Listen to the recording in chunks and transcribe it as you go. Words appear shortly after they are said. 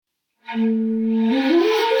Welcome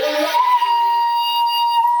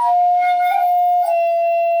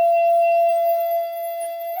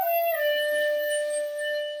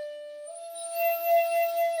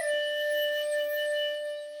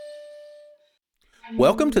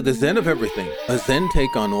to the Zen of Everything, a Zen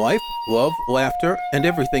take on life, love, laughter, and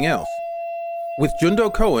everything else. With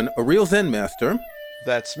Jundo Cohen, a real Zen master.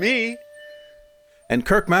 That's me. And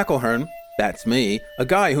Kirk McElhearn, that's me, a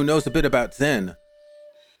guy who knows a bit about Zen.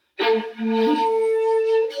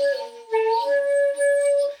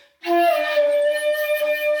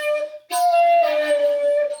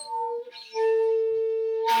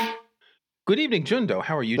 Good evening, Jundo.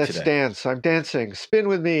 How are you Let's today? dance. I'm dancing. Spin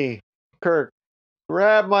with me. Kirk,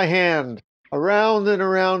 grab my hand. Around and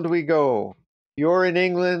around we go. You're in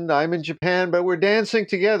England, I'm in Japan, but we're dancing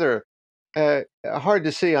together. Hard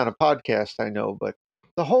to see on a podcast, I know, but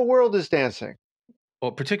the whole world is dancing.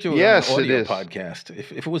 Well, particularly on an Yes, it audio is. podcast.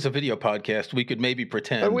 If it was a video podcast, we could maybe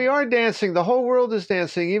pretend. But we are dancing. The whole world is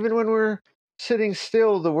dancing. Even when we're sitting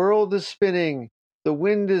still, the world is spinning. The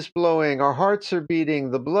wind is blowing. Our hearts are beating.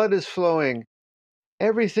 The blood is flowing.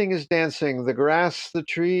 Everything is dancing. The grass, the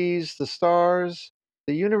trees, the stars.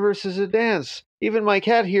 The universe is a dance. Even my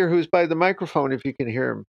cat here, who's by the microphone, if you can hear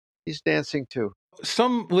him, he's dancing too.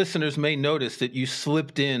 Some listeners may notice that you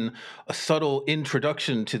slipped in a subtle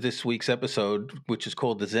introduction to this week's episode, which is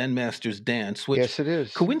called The Zen Master's Dance, which Yes, it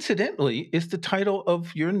is. coincidentally is the title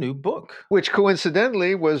of your new book. Which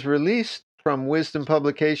coincidentally was released from Wisdom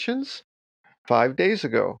Publications 5 days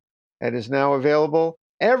ago and is now available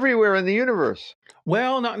everywhere in the universe.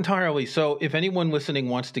 Well, not entirely. So if anyone listening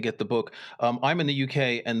wants to get the book, I'm in the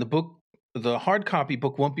UK, and the hard copy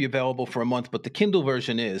book won't be available for a month, but the Kindle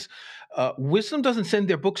version is. Wisdom doesn't send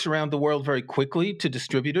their books around the world very quickly to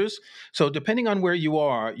distributors. So depending on where you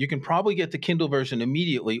are, you can probably get the Kindle version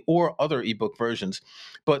immediately or other ebook versions.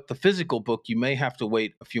 But the physical book, you may have to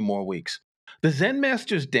wait a few more weeks. The Zen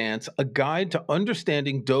Master's Dance, a guide to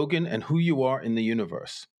understanding Dogen and who you are in the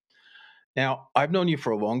universe. Now, I've known you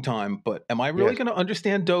for a long time, but am I really Yes. going to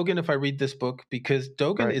understand Dogen if I read this book? Because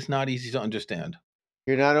Dogen Right. is not easy to understand.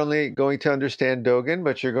 You're not only going to understand Dogen,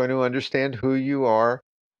 but you're going to understand who you are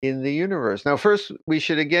in the universe. Now, first, we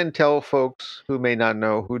should again tell folks who may not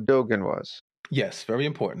know who Dogen was. Yes, very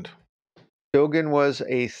important. Dogen was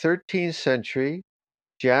a 13th century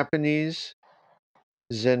Japanese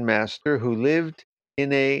Zen master who lived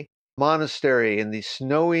in a monastery in the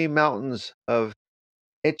snowy mountains of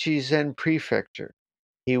Echizen Prefecture.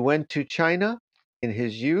 He went to China in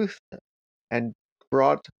his youth and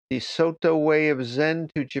brought the Soto way of Zen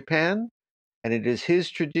to Japan, and it is his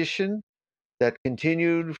tradition that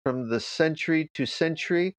continued from the century to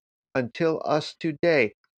century until us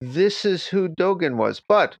today. This is who Dogen was.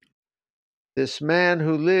 But this man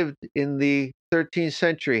who lived in the 13th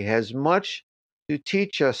century has much to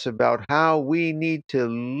teach us about how we need to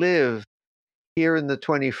live here in the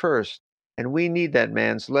 21st. And we need that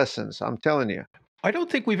man's lessons, I'm telling you. I don't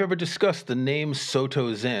think we've ever discussed the name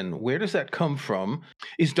Soto Zen. Where does that come from?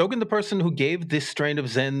 Is Dogen the person who gave this strain of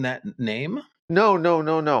Zen that name?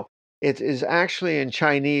 No. It is actually in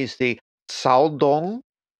Chinese the Cao Dong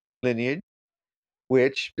lineage,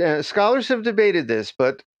 which scholars have debated this,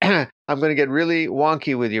 but I'm going to get really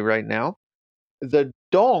wonky with you right now. The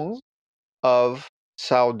Dong of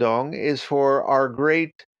Cao Dong is for our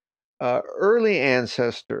great early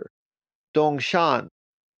ancestor, Dongshan,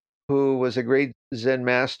 who was a great Zen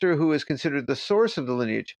master who is considered the source of the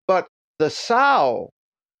lineage. But the Cao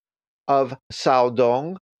of Cao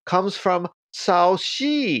Dong comes from Cao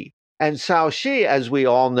Shi. And Cao Shi, as we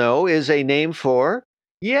all know, is a name for,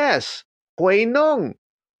 yes, Hui Nong.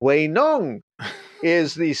 Hui Nong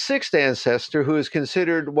is the sixth ancestor who is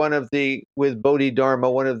considered one of the, with Bodhidharma,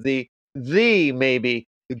 one of the maybe,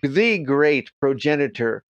 the great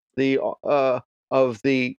progenitor of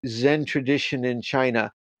the Zen tradition in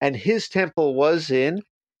China. And his temple was in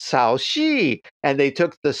Shaoxi. And they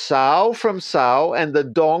took the Sao from Sao and the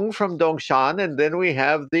Dong from Dongshan. And then we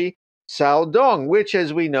have the Cao Dong, which,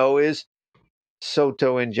 as we know, is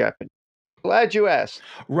Soto in Japanese. Glad you asked.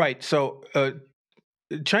 Right. So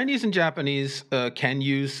Chinese and Japanese can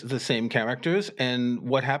use the same characters, and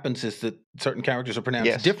what happens is that certain characters are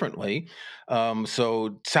pronounced differently.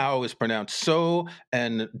 So Cao is pronounced So,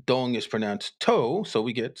 and Dong is pronounced To, so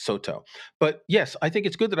we get Soto. But yes, I think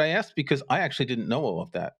it's good that I asked because I actually didn't know all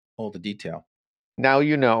of that, all the detail. Now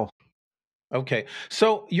you know. Okay,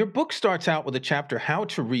 so your book starts out with a chapter, How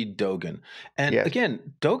to Read Dogen. And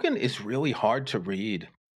again, Dogen is really hard to read.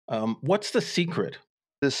 What's the secret?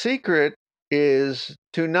 The secret is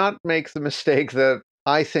to not make the mistake that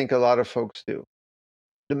I think a lot of folks do.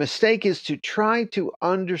 The mistake is to try to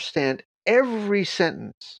understand every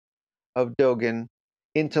sentence of Dogen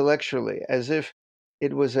intellectually, as if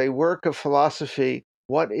it was a work of philosophy.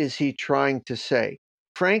 What is he trying to say?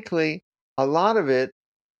 Frankly, a lot of it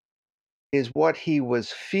is what he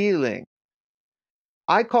was feeling.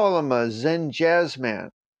 I call him a Zen jazz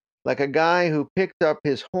man, like a guy who picked up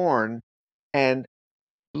his horn and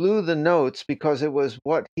blew the notes because it was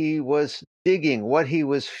what he was digging, what he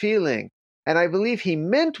was feeling. And I believe he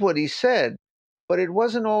meant what he said, but it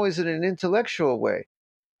wasn't always in an intellectual way.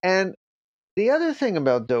 And the other thing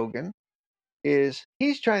about Dogen is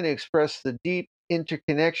he's trying to express the deep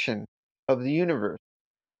interconnection of the universe.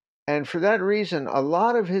 And for that reason, a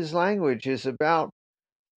lot of his language is about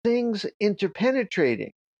things interpenetrating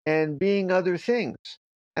and being other things.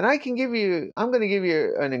 And I'm going to give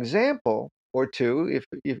you an example or two if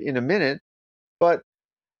in a minute, but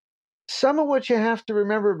some of what you have to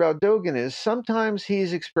remember about Dogen is sometimes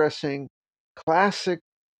he's expressing classic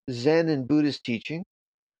Zen and Buddhist teaching.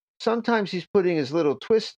 Sometimes he's putting his little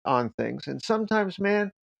twist on things. And sometimes,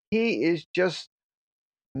 man, he is just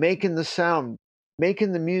making the sound,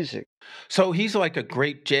 making the music. So he's like a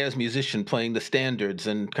great jazz musician playing the standards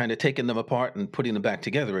and kind of taking them apart and putting them back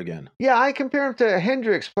together again. Yeah, I compare him to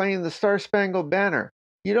Hendrix playing the Star Spangled Banner.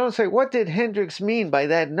 You don't say, what did Hendrix mean by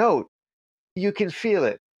that note? You can feel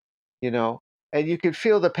it, you know, and you can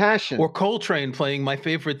feel the passion. Or Coltrane playing My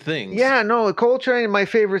Favorite Things. Yeah, no, Coltrane and My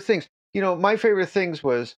Favorite Things. You know, My Favorite Things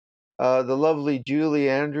was the lovely Julie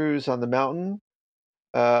Andrews on the Mountain.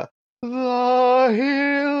 The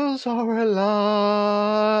hills are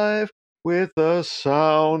alive with the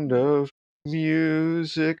sound of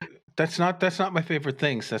music. That's not My Favorite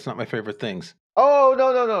Things. That's not My Favorite Things. Oh,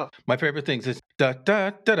 no. My Favorite Things is da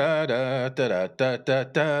da da da da da da da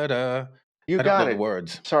da da. You I don't got know it. the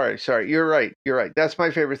words. Sorry. You're right. That's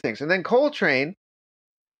My Favorite Things. And then Coltrane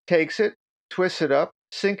takes it, twists it up,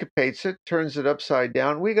 syncopates it, turns it upside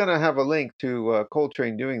down. We're going to have a link to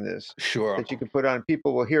Coltrane doing this. Sure. That you can put on.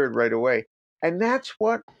 People will hear it right away. And that's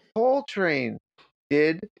what Coltrane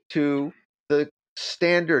did to the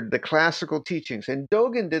standard, the classical teachings. And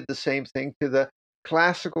Dogen did the same thing to the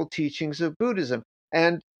classical teachings of Buddhism.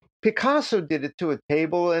 And Picasso did it to a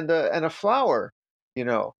table and a flower, you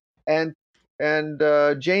know. And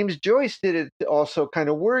James Joyce did it also, kind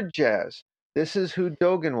of word jazz. This is who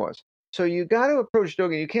Dogen was. So you got to approach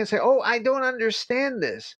Dogen. You can't say, "Oh, I don't understand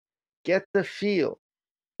this." Get the feel.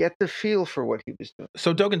 Get the feel for what he was doing.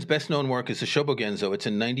 So Dogen's best known work is the Shobogenzo. It's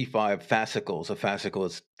in 95 fascicles. A fascicle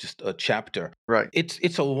is just a chapter. Right.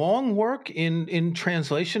 It's a long work in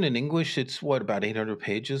translation. In English, it's about 800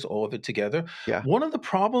 pages, all of it together. Yeah. One of the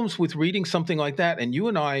problems with reading something like that, and you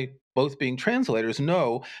and I both being translators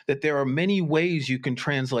know that there are many ways you can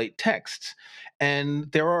translate texts.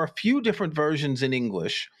 And there are a few different versions in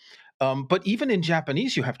English. But even in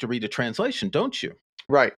Japanese, you have to read a translation, don't you?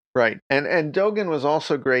 Right. And Dogen was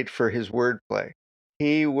also great for his wordplay.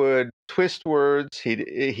 He would twist words.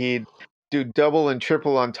 He'd do double and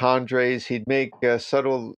triple entendres. He'd make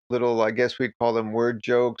subtle little, I guess we'd call them word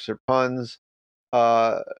jokes or puns.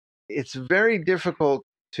 It's very difficult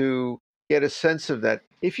to get a sense of that.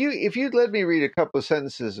 If you'd let me read a couple of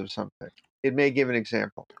sentences of something, it may give an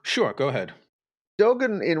example. Sure, go ahead.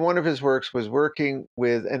 Dogen, in one of his works, was working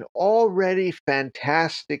with an already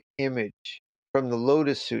fantastic image from the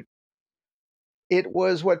Lotus Sutra. It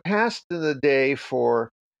was what passed in the day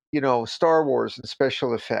for, Star Wars and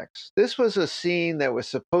special effects. This was a scene that was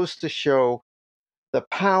supposed to show the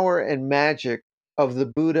power and magic of the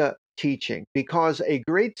Buddha teaching, because a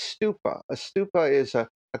great a stupa is a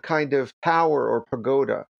kind of tower or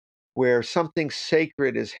pagoda where something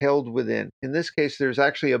sacred is held within. In this case, there's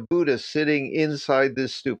actually a Buddha sitting inside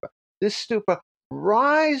this stupa. This stupa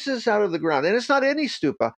rises out of the ground, and it's not any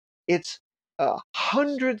stupa, it's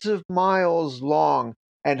hundreds of miles long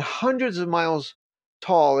and hundreds of miles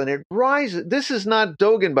tall, and it rises. This is not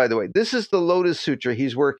Dogen, by the way. This is the Lotus Sutra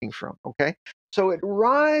he's working from, okay? So it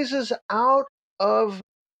rises out of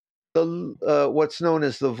the what's known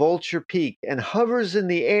as the Vulture Peak and hovers in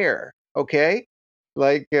the air. Okay,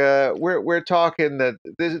 like we're talking that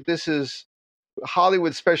this is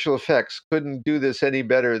Hollywood special effects couldn't do this any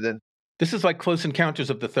better than. This is like Close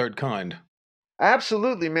Encounters of the Third Kind.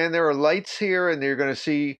 Absolutely, man. There are lights here, and you're going to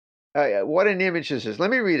see what an image this is. Let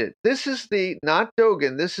me read it. This is not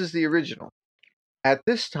Dogen. This is the original. At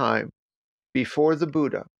this time, before the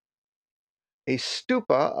Buddha, a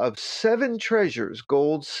stupa of 7 treasures,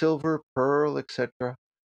 gold, silver, pearl, etc.,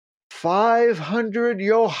 500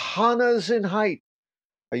 yohanas in height.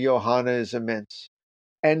 A yohana is immense.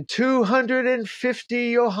 And 250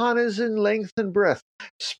 yohanas in length and breadth,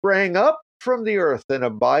 sprang up from the earth and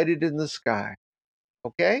abided in the sky.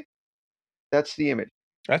 Okay? That's the image.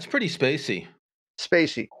 That's pretty spacey.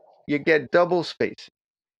 Spacey. You get double spacey,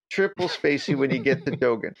 triple spacey when you get to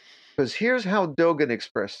Dogen. Because here's how Dogen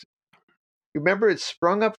expressed it. Remember, it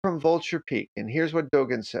sprung up from Vulture Peak, and here's what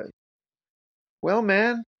Dogen says. Well,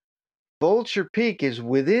 man, Vulture Peak is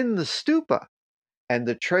within the stupa, and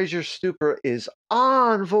the treasure stupa is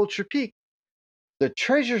on Vulture Peak. The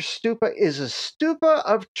treasure stupa is a stupa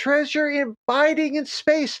of treasure abiding in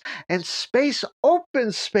space, and space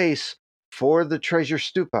opens space for the treasure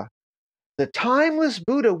stupa. The timeless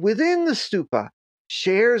Buddha within the stupa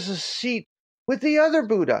shares a seat with the other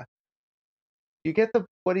Buddha. You get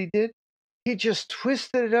what he did? He just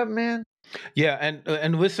twisted it up, man. Yeah,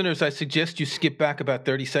 and listeners, I suggest you skip back about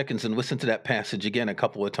 30 seconds and listen to that passage again a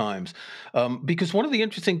couple of times, because one of the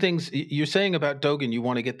interesting things you're saying about Dogen, you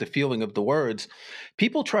want to get the feeling of the words.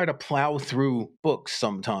 People try to plow through books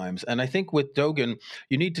sometimes, and I think with Dogen,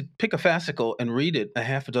 you need to pick a fascicle and read it a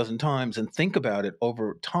half a dozen times and think about it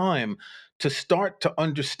over time to start to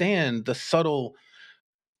understand the subtle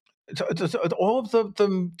all of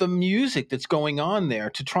the music that's going on there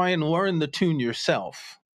to try and learn the tune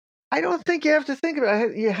yourself. I don't think you have to think about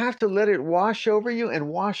it. You have to let it wash over you and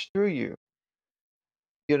wash through you.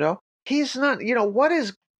 You know, he's not. What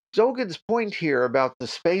is Dogen's point here about the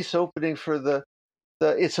space opening for the?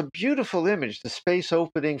 It's a beautiful image, the space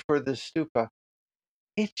opening for the stupa.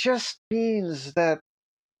 It just means that,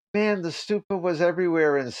 man, the stupa was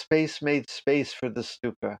everywhere, and space made space for the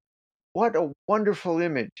stupa. What a wonderful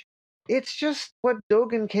image! It's just what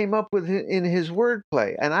Dogen came up with in his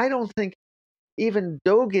wordplay, and I don't think even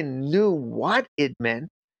Dogen knew what it meant,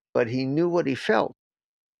 but he knew what he felt.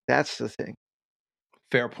 That's the thing.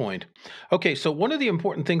 Fair point. Okay, so one of the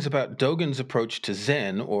important things about Dogen's approach to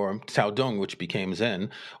Zen, or Taodong, which became Zen,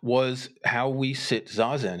 was how we sit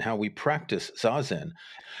Zazen, how we practice Zazen.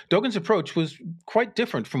 Dogen's approach was quite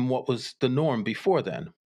different from what was the norm before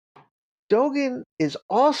then. Dogen is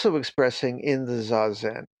also expressing in the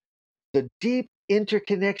Zazen the deep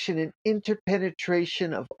interconnection and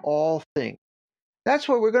interpenetration of all things. That's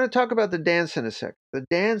what we're going to talk about the dance in a second. The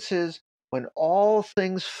dance is when all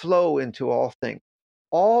things flow into all things.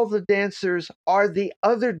 All the dancers are the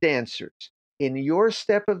other dancers. In your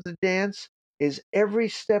step of the dance is every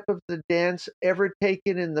step of the dance ever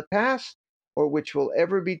taken in the past or which will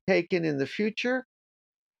ever be taken in the future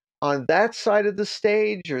on that side of the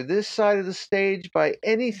stage or this side of the stage by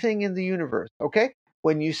anything in the universe. Okay?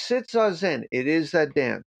 When you sit Zazen, it is that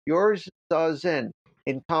dance. Your Zazen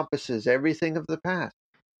encompasses everything of the past.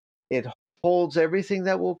 It holds everything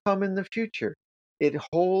that will come in the future. It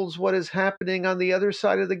holds what is happening on the other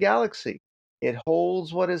side of the galaxy. It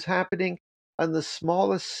holds what is happening on the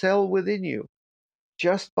smallest cell within you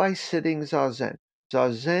just by sitting Zazen.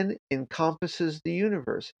 Zazen encompasses the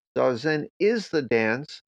universe. Zazen is the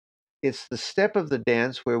dance. It's the step of the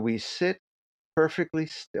dance where we sit perfectly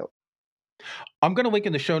still. I'm going to link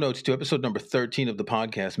in the show notes to episode number 13 of the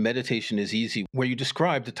podcast, Meditation is Easy, where you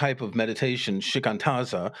describe the type of meditation,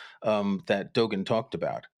 shikantaza, that Dogen talked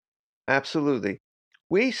about. Absolutely.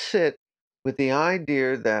 We sit with the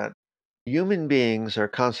idea that human beings are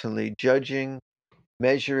constantly judging,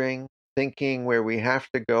 measuring, thinking where we have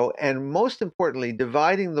to go, and most importantly,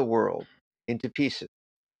 dividing the world into pieces,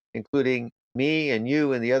 including me and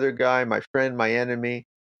you and the other guy, my friend, my enemy,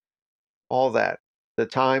 all that. The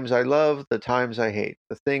times I love, the times I hate,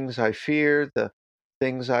 the things I fear, the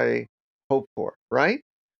things I hope for, right?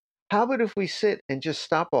 How about if we sit and just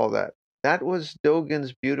stop all that? That was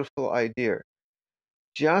Dogen's beautiful idea.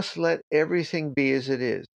 Just let everything be as it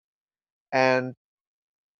is. And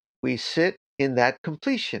we sit in that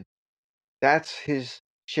completion. That's his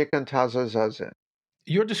Shikantaza Zazen.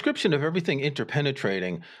 Your description of everything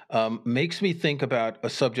interpenetrating makes me think about a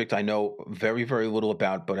subject I know very, very little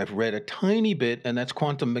about, but I've read a tiny bit, and that's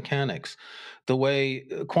quantum mechanics. The way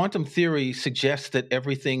quantum theory suggests that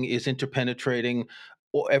everything is interpenetrating,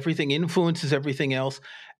 or everything influences everything else.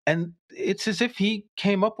 And it's as if he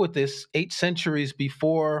came up with this 8 centuries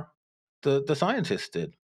before the scientists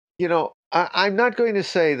did. I'm not going to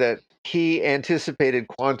say that he anticipated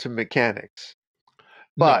quantum mechanics,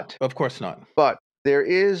 No, but of course not. but there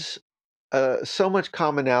is so much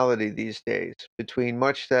commonality these days between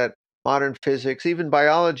much that modern physics, even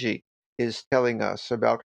biology, is telling us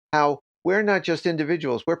about how we're not just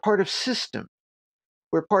individuals, we're part of system.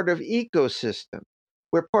 We're part of ecosystem.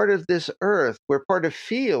 We're part of this earth. We're part of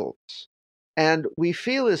fields. And we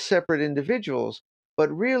feel as separate individuals,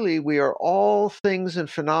 but really we are all things and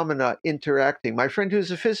phenomena interacting. My friend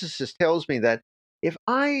who's a physicist tells me that if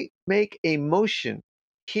I make a motion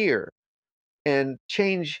here and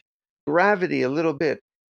change gravity a little bit,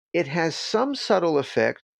 it has some subtle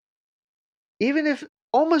effect, even if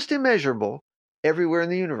almost immeasurable, everywhere in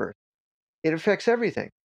the universe. It affects everything.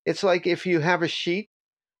 It's like if you have a sheet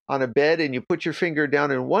on a bed and you put your finger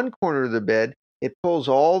down in one corner of the bed, it pulls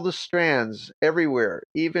all the strands everywhere,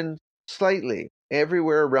 even slightly,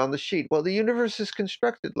 everywhere around the sheet. Well, the universe is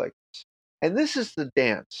constructed like this. And this is the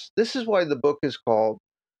dance. This is why the book is called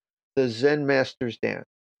The Zen Master's Dance,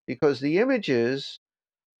 because the images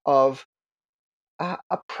of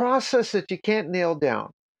a process that you can't nail down.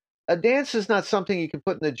 A dance is not something you can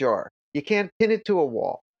put in a jar. You can't pin it to a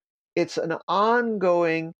wall. It's an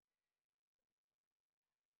ongoing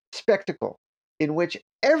spectacle in which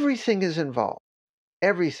everything is involved.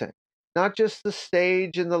 Everything, not just the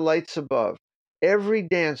stage and the lights above. Every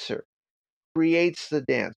dancer creates the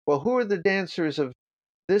dance. Well, who are the dancers of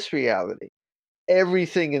this reality?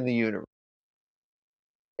 Everything in the universe.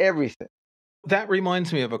 Everything. That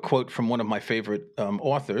reminds me of a quote from one of my favorite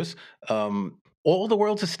authors. All the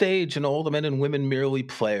world's a stage, and all the men and women merely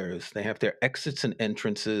players. They have their exits and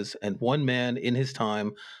entrances, and one man in his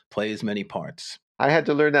time plays many parts. I had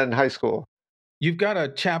to learn that in high school. You've got a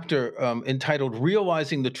chapter entitled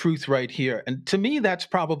Realizing the Truth right here. And to me, that's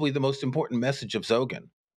probably the most important message of Zogan.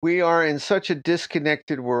 We are in such a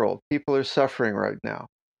disconnected world. People are suffering right now.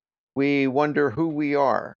 We wonder who we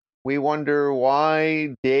are. We wonder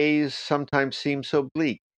why days sometimes seem so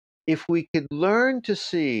bleak. If we could learn to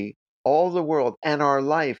see all the world and our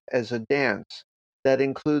life as a dance that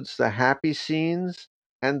includes the happy scenes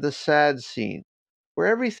and the sad scenes, where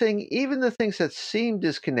everything, even the things that seem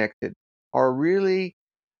disconnected, are really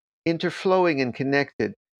interflowing and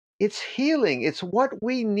connected, it's healing. It's what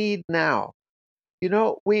we need now. You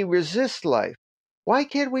know, we resist life. Why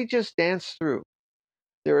can't we just dance through?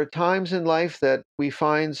 There are times in life that we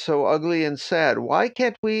find so ugly and sad. Why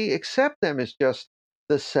can't we accept them as just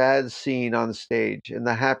the sad scene on stage and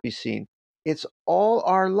the happy scene? It's all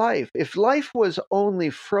our life. If life was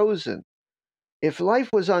only frozen, if life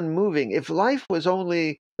was unmoving, if life was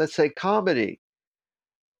only, let's say, comedy,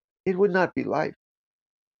 it would not be life.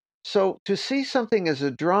 So to see something as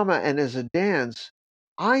a drama and as a dance,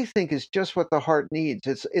 I think is just what the heart needs.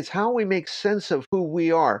 It's how we make sense of who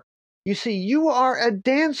we are. You see, you are a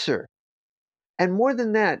dancer. And more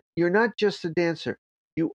than that, you're not just a dancer.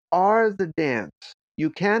 You are the dance. You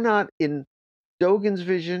cannot, in Dogen's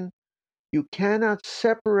vision, you cannot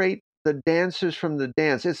separate the dancers from the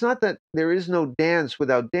dance. It's not that there is no dance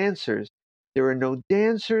without dancers. There are no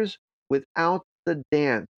dancers without the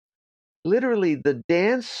dance. Literally, the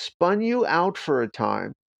dance spun you out for a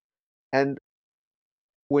time, and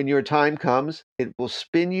when your time comes, it will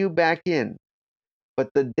spin you back in.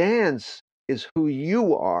 But the dance is who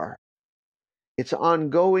you are. It's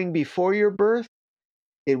ongoing before your birth.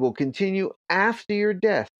 It will continue after your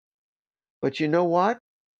death. But you know what?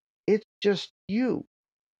 It's just you.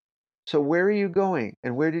 So where are you going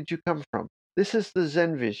and where did you come from? This is the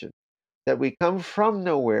Zen vision, that we come from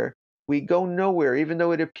nowhere, we go nowhere, even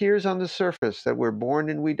though it appears on the surface that we're born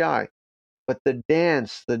and we die. But the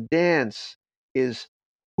dance is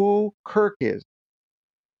who Kirk is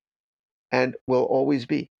and will always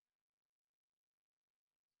be.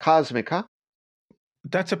 Cosmic, huh?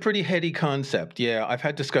 That's a pretty heady concept. Yeah, I've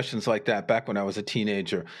had discussions like that back when I was a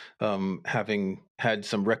teenager, having had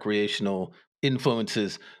some recreational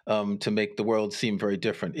influences to make the world seem very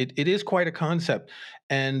different. It is quite a concept.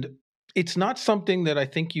 And it's not something that I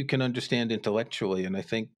think you can understand intellectually. And I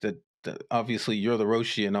think that obviously you're the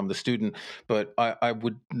Roshi and I'm the student, but I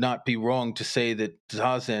would not be wrong to say that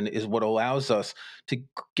Zazen is what allows us to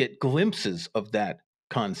get glimpses of that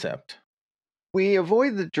concept. We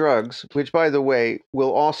avoid the drugs, which, by the way,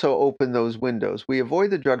 will also open those windows. We avoid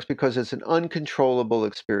the drugs because it's an uncontrollable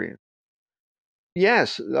experience.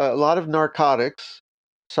 Yes, a lot of narcotics,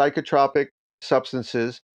 psychotropic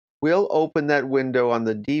substances will open that window on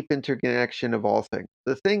the deep interconnection of all things.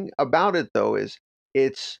 The thing about it, though, is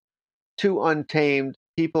it's too untamed.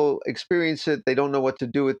 People experience it, they don't know what to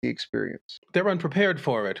do with the experience. They're unprepared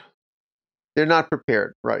for it. They're not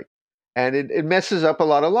prepared, right? And it messes up a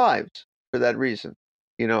lot of lives for that reason.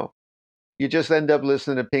 You know, you just end up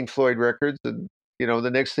listening to Pink Floyd records, and the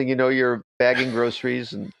next thing you know, you're bagging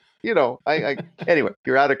groceries, and I anyway,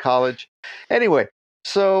 you're out of college. Anyway,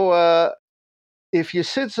 so if you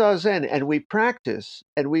sit zazen and we practice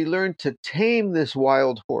and we learn to tame this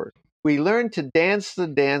wild horse, we learn to dance the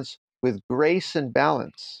dance with grace and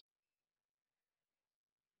balance.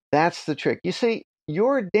 That's the trick. You see,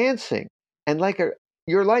 you're dancing, and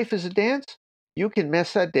your life is a dance. You can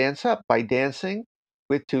mess that dance up by dancing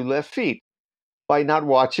with two left feet, by not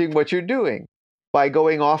watching what you're doing, by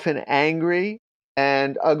going off in angry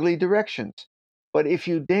and ugly directions. But if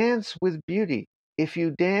you dance with beauty, if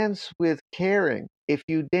you dance with caring, if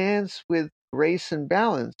you dance with grace and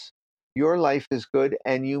balance, your life is good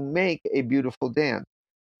and you make a beautiful dance.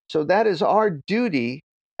 So that is our duty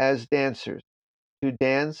as dancers, to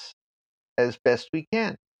dance as best we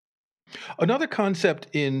can. Another concept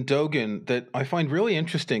in Dogen that I find really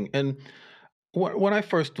interesting, and when I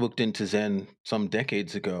first looked into Zen some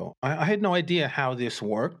decades ago, I had no idea how this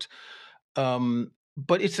worked.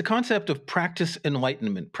 But it's the concept of practice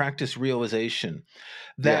enlightenment, practice realization,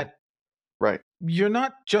 Yeah, that right. you're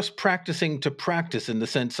not just practicing to practice in the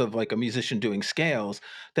sense of like a musician doing scales,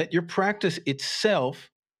 that your practice itself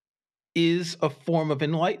is a form of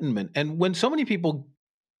enlightenment. And when so many people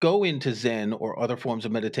go into Zen or other forms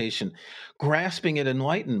of meditation, grasping at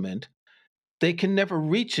enlightenment, they can never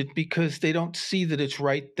reach it because they don't see that it's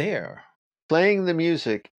right there. Playing the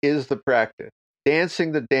music is the practice.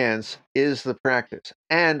 Dancing the dance is the practice.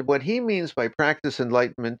 And what he means by practice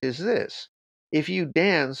enlightenment is this: if you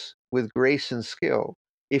dance with grace and skill,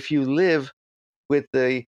 if you live with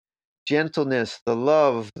the gentleness, the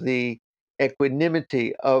love, the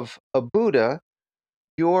equanimity of a Buddha,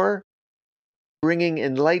 you're bringing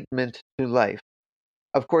enlightenment to life.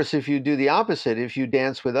 Of course, if you do the opposite, if you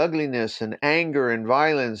dance with ugliness and anger and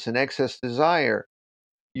violence and excess desire,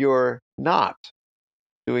 you're not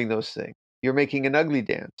doing those things. You're making an ugly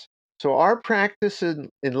dance. So, our practice in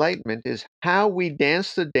enlightenment is how we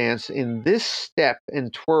dance the dance in this step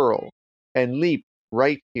and twirl and leap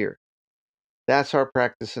right here. That's our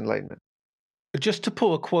practice enlightenment. Just to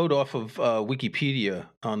pull a quote off of Wikipedia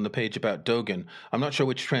on the page about Dogen, I'm not sure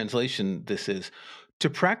which translation this is. To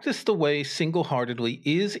practice the way single heartedly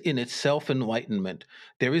is in itself enlightenment.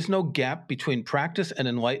 There is no gap between practice and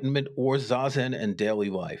enlightenment or zazen and daily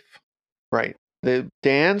life. Right. The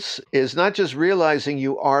dance is not just realizing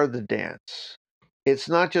you are the dance. It's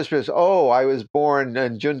not just because, oh, I was born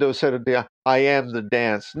and Jundo said, I am the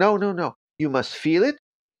dance. No, no, no. You must feel it.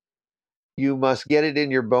 You must get it in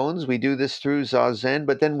your bones. We do this through Zazen,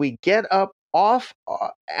 but then we get up off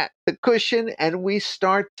at the cushion and we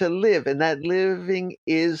start to live. And that living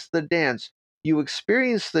is the dance. You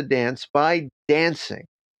experience the dance by dancing.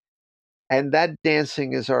 And that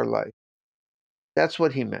dancing is our life. That's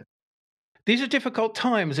what he meant. These are difficult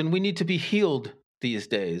times and we need to be healed these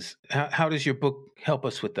days. How does your book help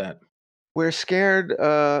us with that? We're scared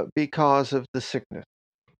because of the sickness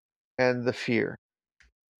and the fear.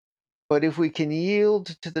 But if we can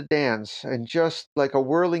yield to the dance and just like a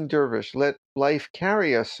whirling dervish, let life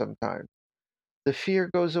carry us sometimes, the fear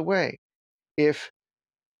goes away. If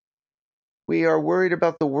we are worried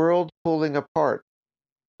about the world pulling apart,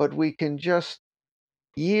 but we can just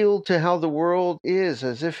yield to how the world is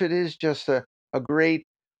as if it is just a great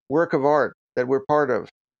work of art that we're part of.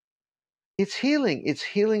 It's healing. It's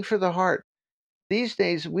healing for the heart. These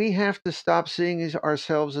days, we have to stop seeing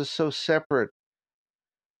ourselves as so separate.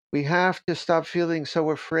 We have to stop feeling so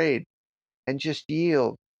afraid and just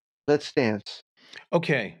yield. Let's dance.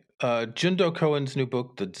 Okay. Jundo Cohen's new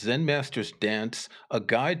book, The Zen Master's Dance, A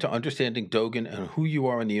Guide to Understanding Dogen and Who You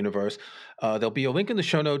Are in the Universe. There'll be a link in the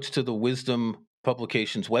show notes to the Wisdom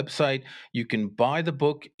Publications website. You can buy the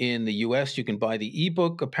book in the US. You can buy the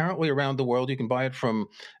ebook apparently around the world. You can buy it from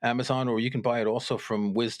Amazon or you can buy it also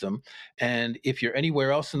from Wisdom. And if you're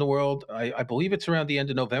anywhere else in the world, I believe it's around the end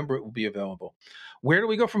of November, it will be available. Where do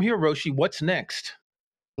we go from here, Roshi? What's next?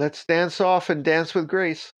 Let's dance off and dance with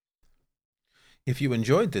grace. If you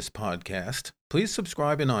enjoyed this podcast, please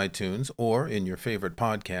subscribe in iTunes or in your favorite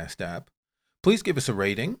podcast app. Please give us a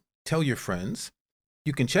rating, tell your friends.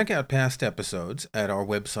 You can check out past episodes at our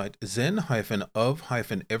website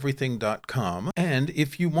zen-of-everything.com. And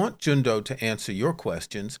if you want Jundo to answer your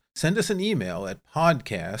questions, send us an email at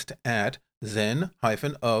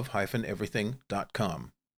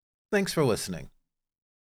podcast@zen-of-everything.com. Thanks for listening.